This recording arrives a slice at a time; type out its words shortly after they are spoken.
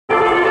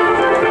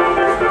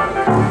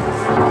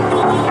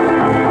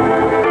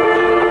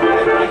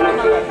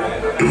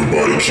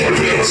I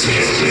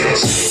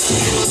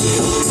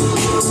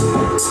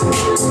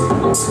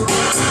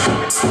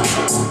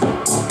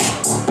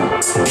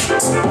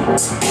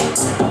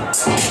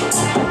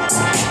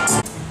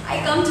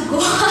come to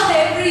Goa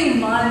every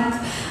month.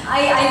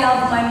 I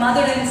love my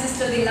mother and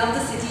sister, they love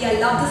the city, I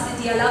love the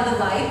city, I love the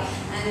vibe.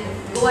 And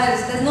Goa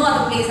there's no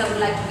other place I would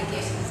like to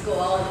vacation, it's Goa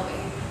all the way.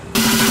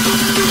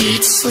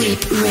 Eat,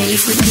 sleep,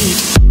 rave,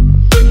 repeat.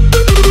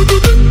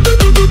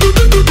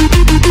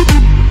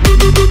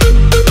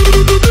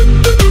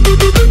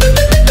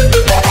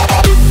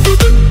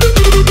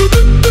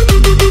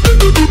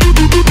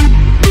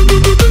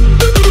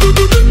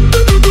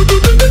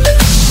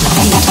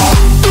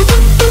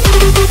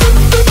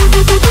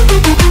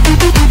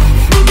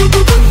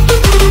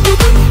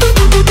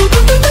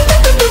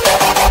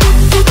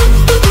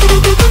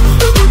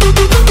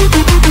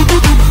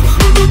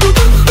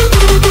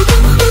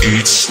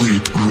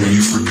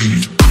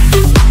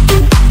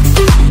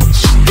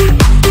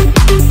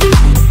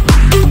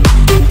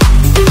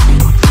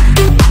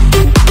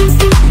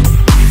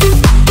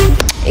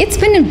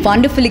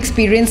 Wonderful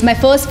experience. My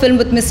first film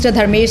with Mr.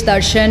 Dharmesh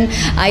Darshan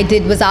I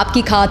did was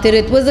Aapki Khatir.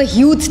 It was a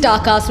huge star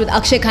cast with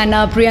Akshay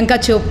Khanna, Priyanka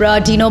Chopra,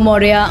 Dino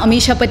Moria,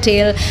 Amisha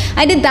Patel.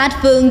 I did that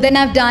film. Then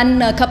I've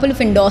done a couple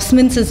of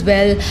endorsements as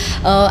well.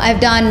 I've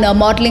done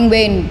modeling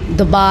way in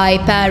Dubai,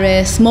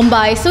 Paris,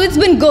 Mumbai. So it's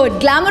been good.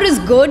 Glamour is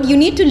good. You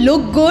need to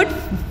look good,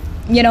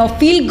 you know,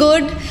 feel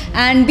good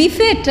and be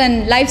fit,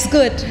 and life's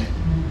good.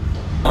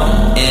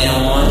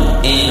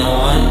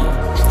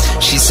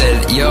 She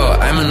said, yo,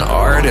 I'm an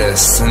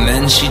artist, and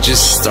then she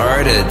just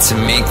started to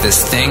make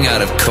this thing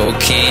out of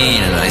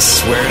cocaine, and I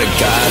swear to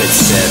God it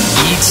said,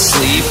 eat,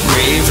 sleep,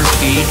 rave,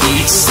 repeat,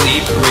 eat,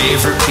 sleep,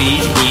 rave,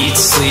 repeat, eat,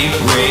 sleep,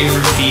 rave,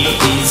 repeat,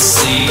 eat,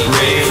 sleep,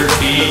 rave,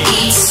 repeat,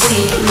 eat,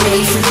 sleep,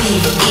 rave,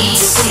 repeat, eat,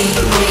 sleep,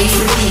 rave,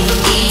 repeat,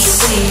 eat,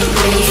 sleep,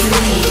 rave,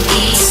 repeat,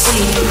 eat,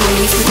 sleep,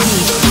 rave,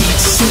 repeat, eat,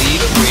 sleep,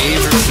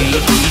 rave, repeat,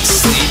 eat,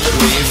 sleep,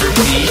 rave,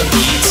 repeat,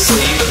 eat,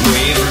 sleep,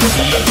 rave,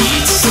 repeat,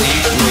 eat,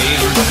 sleep,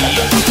 rave,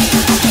 repeat.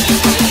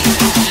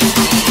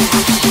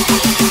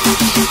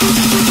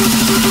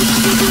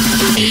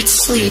 Eat,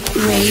 sleep,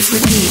 rave,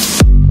 repeat.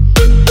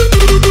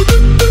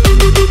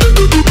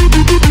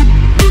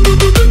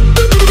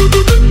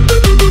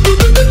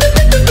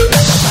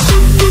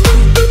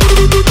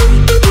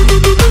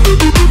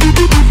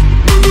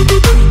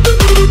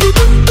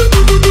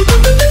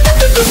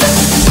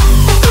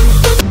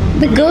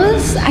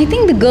 I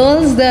think the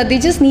girls, they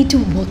just need to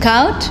work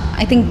out.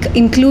 I think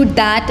include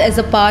that as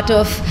a part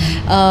of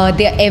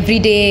their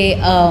everyday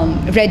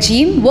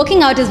regime.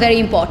 Working out is very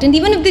important.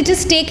 Even if they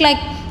just take like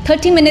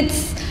 30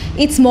 minutes,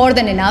 it's more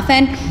than enough.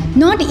 And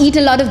not eat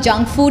a lot of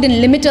junk food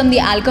and limit on the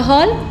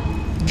alcohol.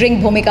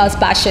 Drink Bhumika's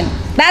passion.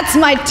 That's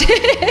my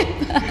tip.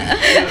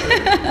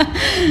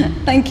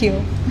 Thank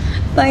you.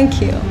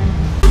 Thank you.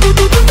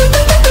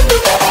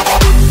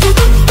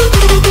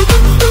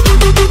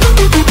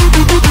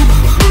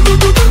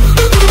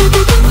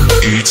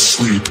 Eat,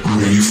 sleep,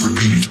 rave,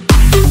 repeat.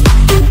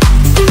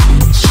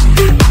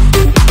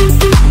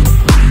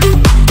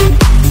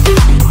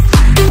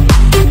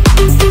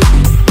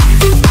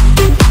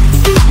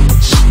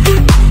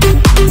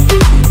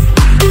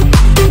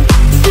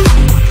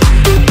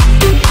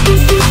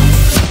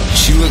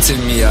 She looked at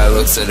me, I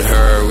looked at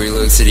her, we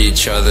looked at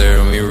each other,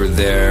 and we were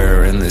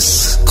there in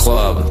this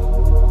club,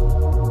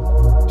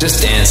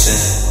 just dancing,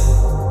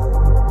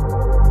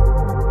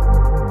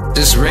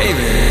 just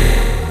raving,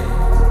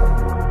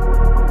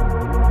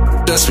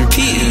 just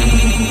repeating.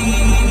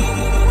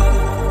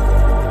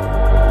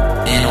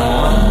 In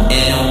on.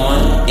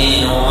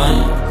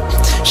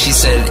 She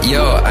said,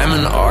 yo, I'm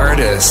an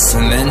artist,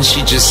 and then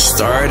she just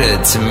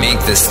started to make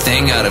this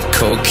thing out of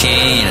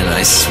cocaine, and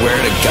I swear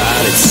to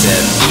God it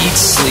said, eat,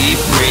 sleep,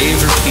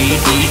 rave, repeat,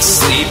 eat,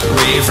 sleep,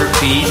 rave,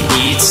 repeat,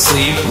 eat,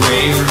 sleep,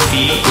 rave,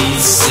 repeat, eat,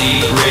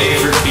 sleep,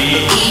 rave,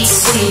 repeat, eat,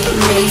 sleep,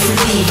 rave,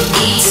 repeat,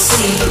 eat,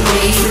 sleep,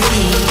 rave,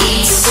 repeat,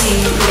 eat, sleep,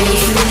 rave,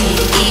 repeat,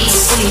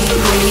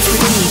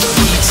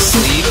 eat,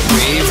 sleep,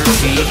 rave,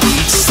 repeat,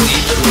 eat,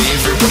 sleep,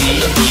 rave, repeat,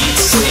 eat, sleep, rave, repeat, eat,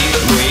 sleep,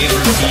 rave,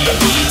 repeat,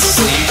 eat,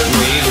 sleep,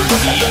 rave,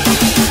 repeat.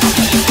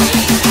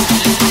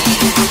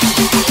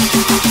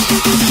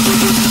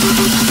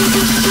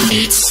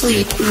 Eat,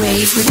 sleep,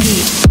 rave,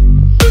 repeat.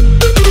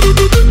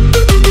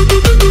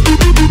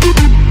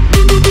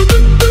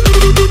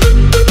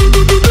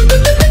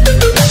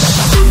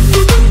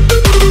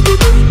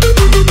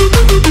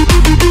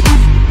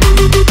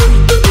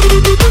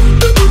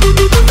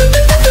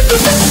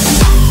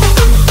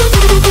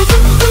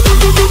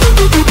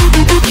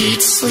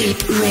 Eat,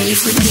 sleep,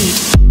 rave,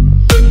 repeat.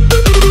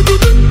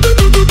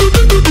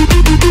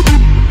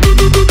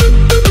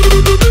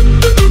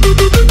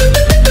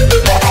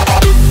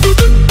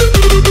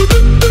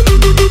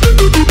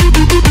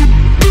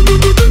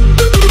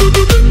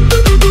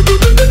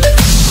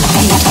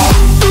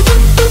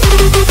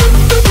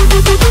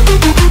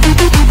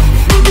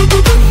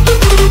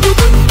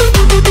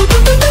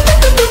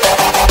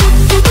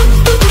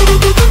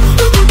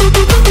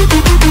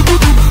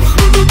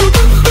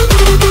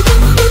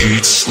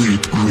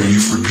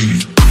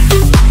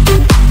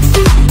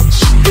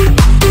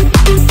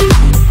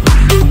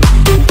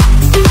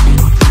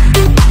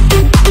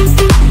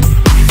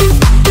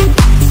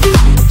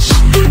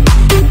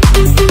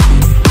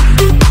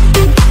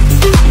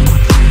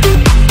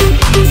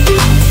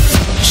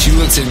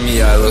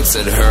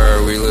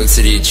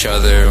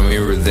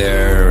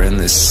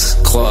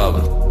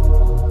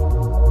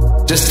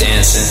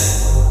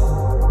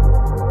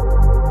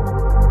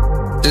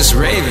 just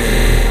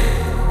raving,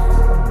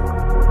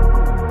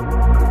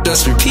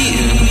 just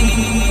repeating.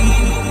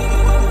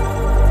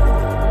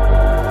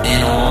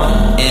 In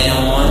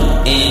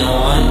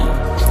one.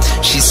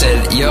 She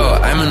said, yo,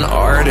 I'm an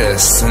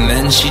artist. And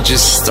then she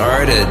just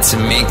started to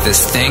make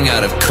this thing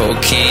out of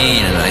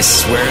cocaine. And I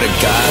swear to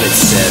God it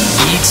said,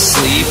 eat,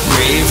 sleep,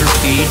 rave,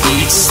 repeat.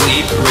 Eat,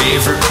 sleep,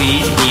 rave,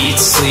 repeat. Eat,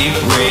 sleep,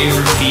 rave,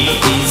 repeat.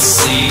 Eat,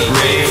 sleep,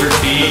 rave,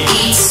 repeat.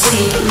 Eat,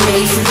 sleep,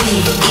 rave,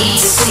 repeat. Eat,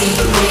 sleep,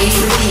 rave,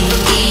 repeat.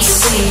 Eat,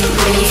 sleep,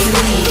 rave,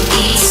 repeat.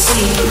 Eat,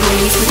 sleep,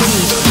 rave,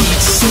 repeat. Eat,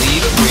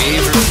 sleep,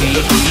 rave,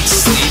 repeat. Eat,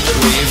 sleep,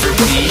 rave,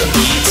 repeat.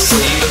 Eat,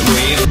 sleep,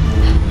 rave.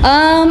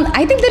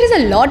 I think there is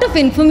a lot of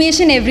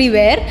information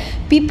everywhere.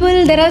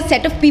 There are a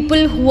set of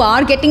people who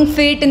are getting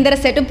fit and there are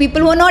a set of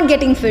people who are not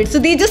getting fit. So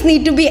they just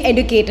need to be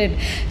educated.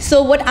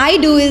 So what I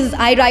do is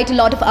I write a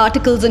lot of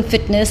articles on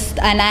fitness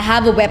and I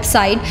have a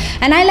website.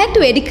 And I like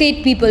to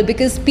educate people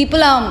because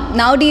people are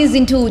nowadays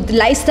into the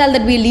lifestyle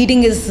that we're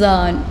leading is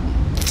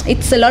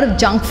it's a lot of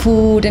junk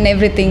food and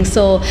everything.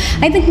 So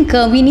I think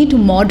we need to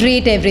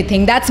moderate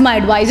everything. That's my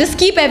advice. Just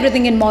keep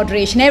everything in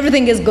moderation.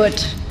 Everything is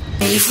good.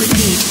 Rave,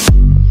 repeat.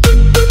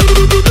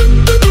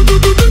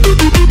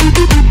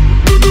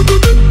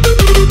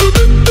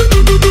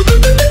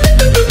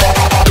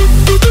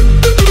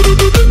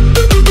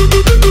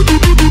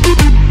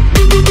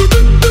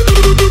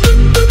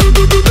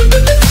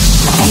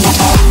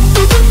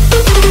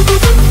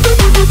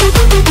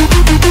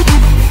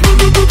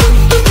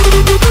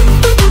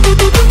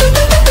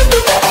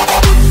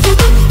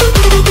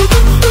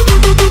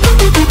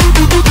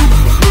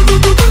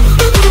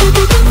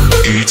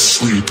 Eat,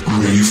 sleep,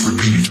 rave,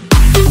 repeat.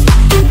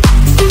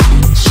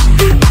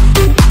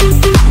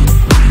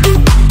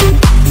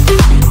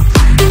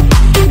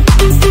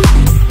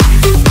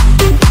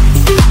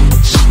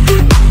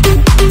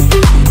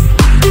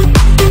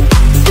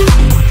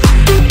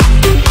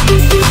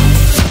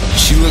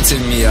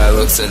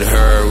 At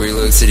her, we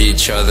looked at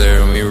each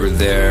other, and we were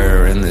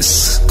there in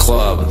this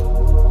club,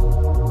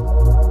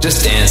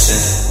 just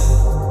dancing,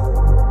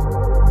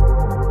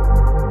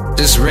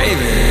 just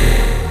raving,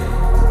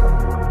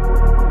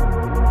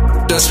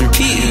 just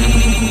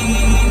repeating.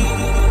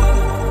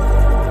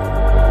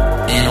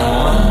 In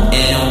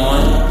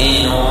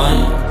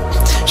one.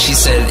 She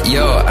said,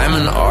 yo, I'm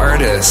an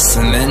artist.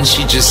 And then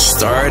she just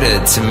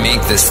started to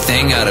make this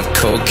thing out of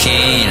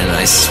cocaine. And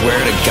I swear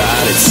to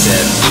God it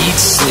said, eat,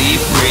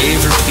 sleep,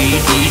 rave,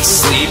 repeat. Eat,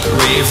 sleep,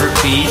 rave,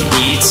 repeat.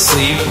 Eat,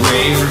 sleep,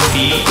 rave,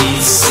 repeat.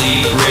 Eat,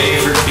 sleep,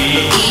 rave,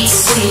 repeat. Eat,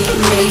 sleep,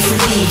 rave,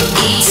 repeat.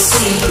 Eat,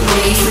 sleep,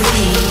 rave,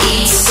 repeat.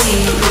 Eat,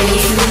 sleep, rave, repeat. Eat, sleep,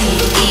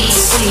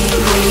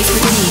 rave,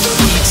 repeat.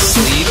 Eat,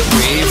 sleep,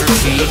 rave,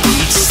 repeat.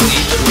 Eat,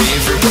 sleep,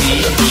 rave,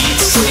 repeat. Eat,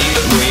 sleep,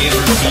 rave,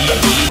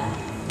 repeat.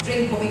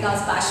 Drink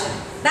Bhumika's passion.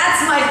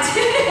 That's my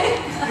tip.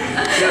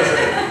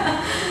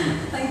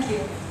 Thank you.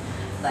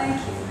 Thank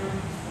you.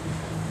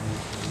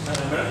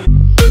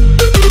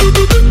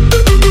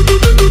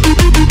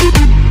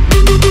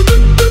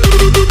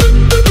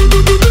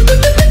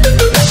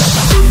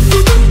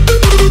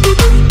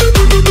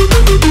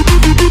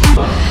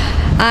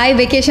 I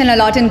vacation a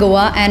lot in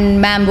Goa,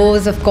 and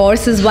Mambo's, of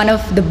course, is one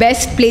of the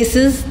best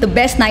places, the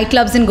best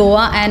nightclubs in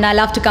Goa, and I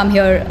love to come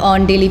here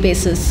on daily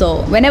basis.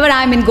 So whenever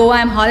I'm in Goa,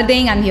 I'm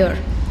holidaying, I'm here.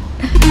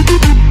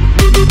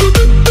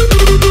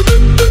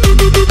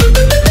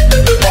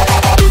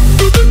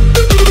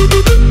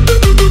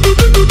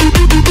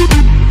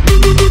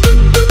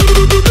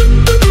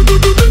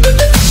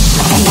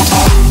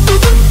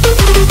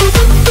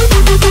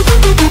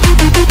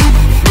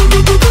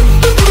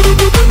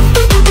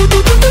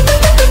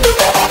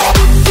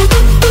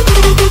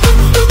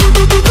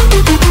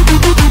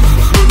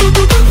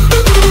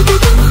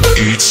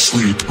 Eat,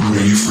 sleep,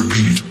 rave,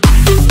 repeat.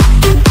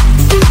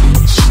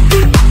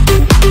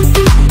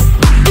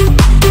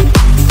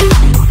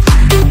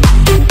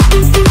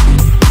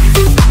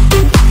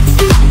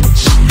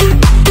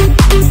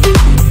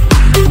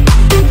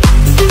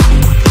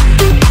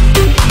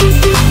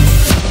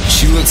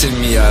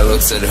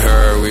 At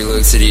her, we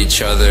looked at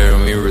each other,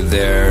 and we were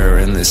there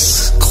in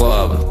this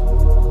club,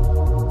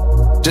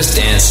 just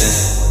dancing,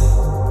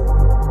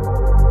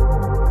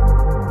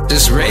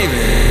 just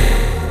raving,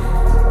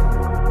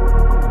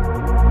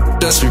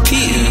 just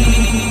repeating.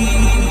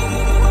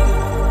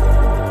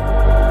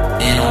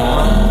 In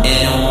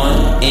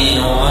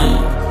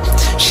one.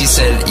 She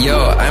said, yo,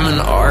 I'm an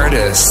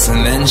artist.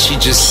 And then she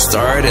just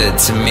started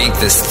to make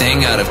this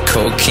thing out of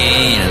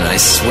cocaine. And I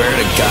swear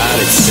to God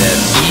it said,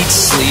 eat,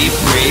 sleep,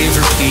 rave,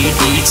 repeat.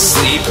 Eat,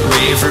 sleep,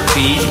 rave,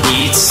 repeat.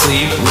 Eat,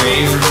 sleep,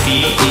 rave,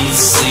 repeat. Eat,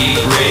 sleep,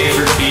 rave,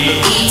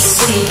 repeat. Eat,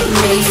 sleep,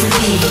 rave,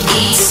 repeat.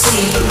 Eat,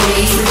 sleep,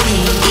 rave,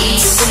 repeat.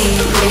 Eat, sleep,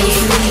 rave,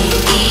 repeat.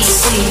 Eat,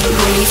 sleep,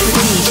 rave,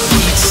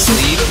 repeat. Eat,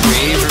 sleep,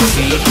 rave,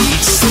 repeat.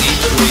 Eat,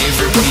 sleep, rave,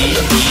 repeat.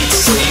 Eat,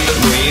 sleep,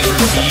 rave,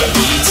 repeat.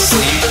 Eat,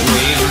 sleep,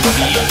 rave,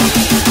 repeat.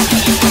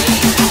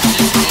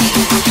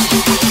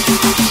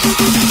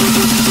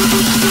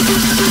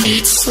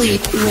 Eat,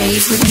 sleep,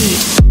 rave, repeat.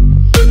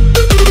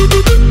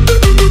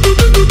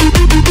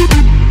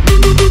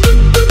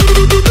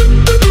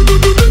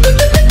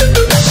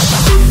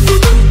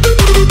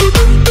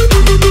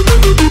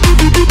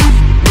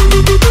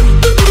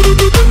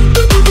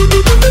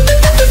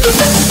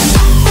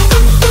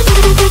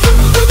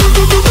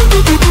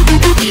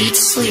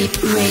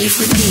 sleep, rave,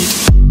 repeat.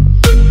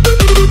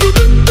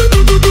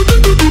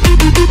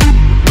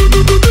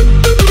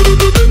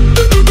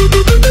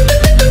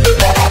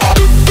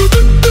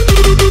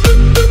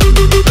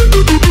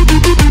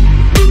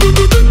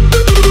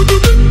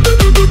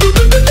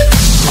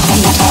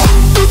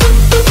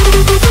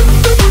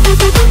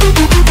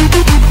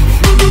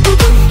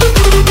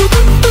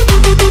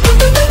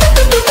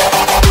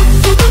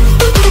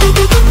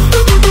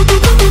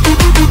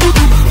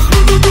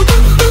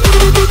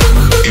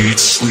 Eat,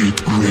 sleep,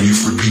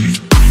 rave, repeat.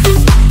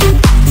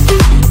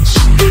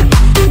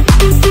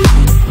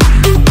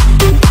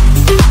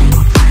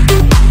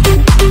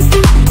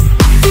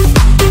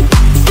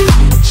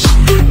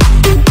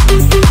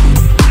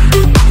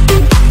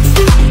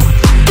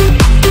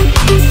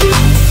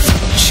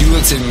 She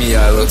looked at me,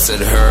 I looked at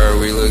her,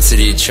 we looked at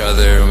each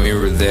other, and we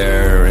were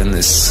there in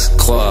this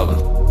club,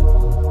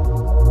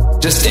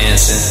 just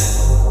dancing,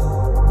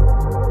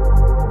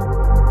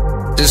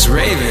 just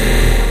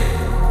raving,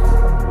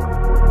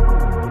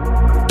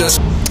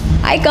 just.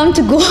 I come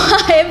to Goa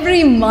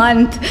every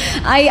month.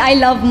 I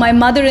love my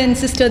mother and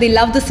sister. They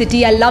love the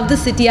city. I love the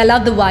city. I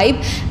love the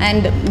vibe.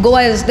 And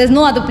Goa is, there's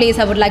no other place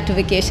I would like to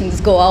vacation.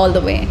 It's Goa all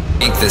the way.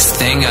 Make this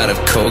thing out of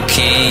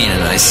cocaine,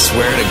 and I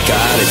swear to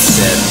God it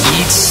said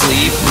eat,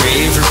 sleep,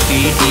 rave,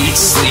 repeat, eat,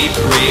 sleep,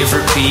 rave,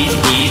 repeat,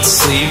 eat,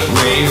 sleep,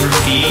 rave,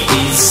 repeat,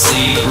 eat,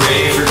 sleep,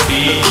 rave,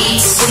 repeat.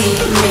 Eat,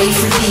 sleep, rave,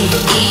 repeat.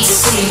 Eat,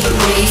 sleep,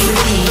 rave,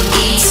 repeat.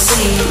 Eat,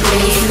 sleep,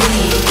 rave,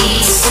 repeat.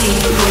 Eat,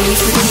 sleep,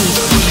 rave, repeat.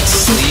 Eat,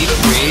 sleep,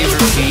 rave,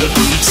 repeat,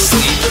 eat,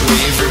 sleep,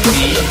 rave,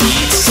 repeat,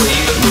 eat,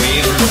 sleep,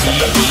 rave,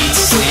 repeat, eat,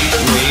 sleep,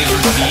 rave,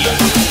 repeat.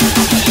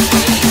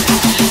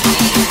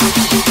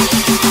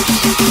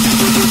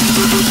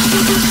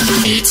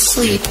 Eat,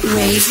 sleep,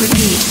 rave,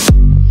 repeat.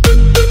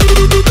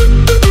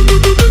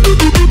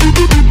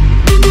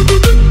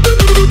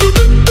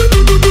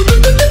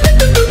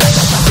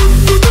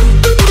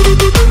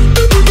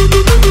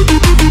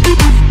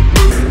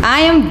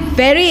 I am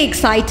very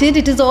excited.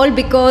 It is all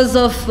because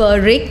of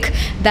Rick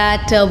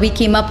that we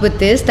came up with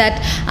this.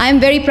 That I am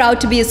very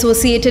proud to be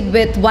associated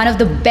with one of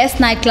the best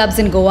nightclubs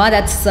in Goa.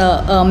 That's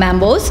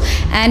Mambo's,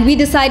 and we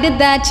decided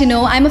that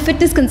I'm a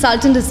fitness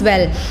consultant as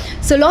well.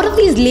 So a lot of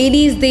these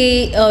ladies,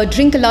 they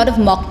drink a lot of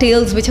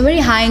mocktails which are very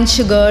high in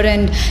sugar,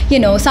 and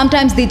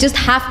sometimes they just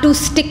have to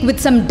stick with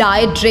some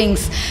diet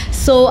drinks.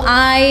 So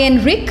I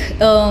and Rick,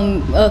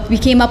 we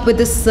came up with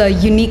this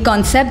unique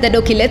concept that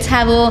okay, let's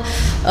have a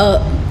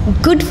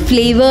good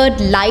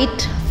flavored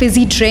light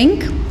fizzy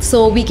drink.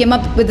 So we came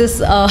up with this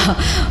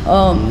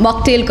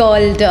mocktail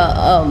called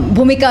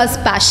Bhumika's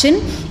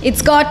Passion.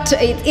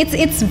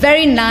 It's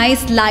very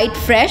nice, light,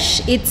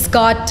 fresh. It's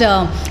got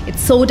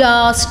it's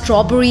soda,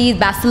 strawberries,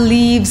 basil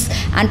leaves,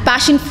 and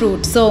passion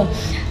fruit. So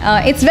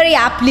it's very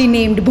aptly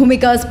named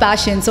Bhumika's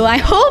Passion. So I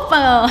hope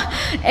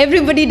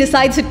everybody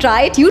decides to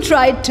try it. You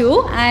try it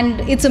too,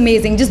 and it's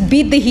amazing. Just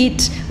beat the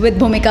heat with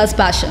Bhumika's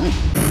Passion.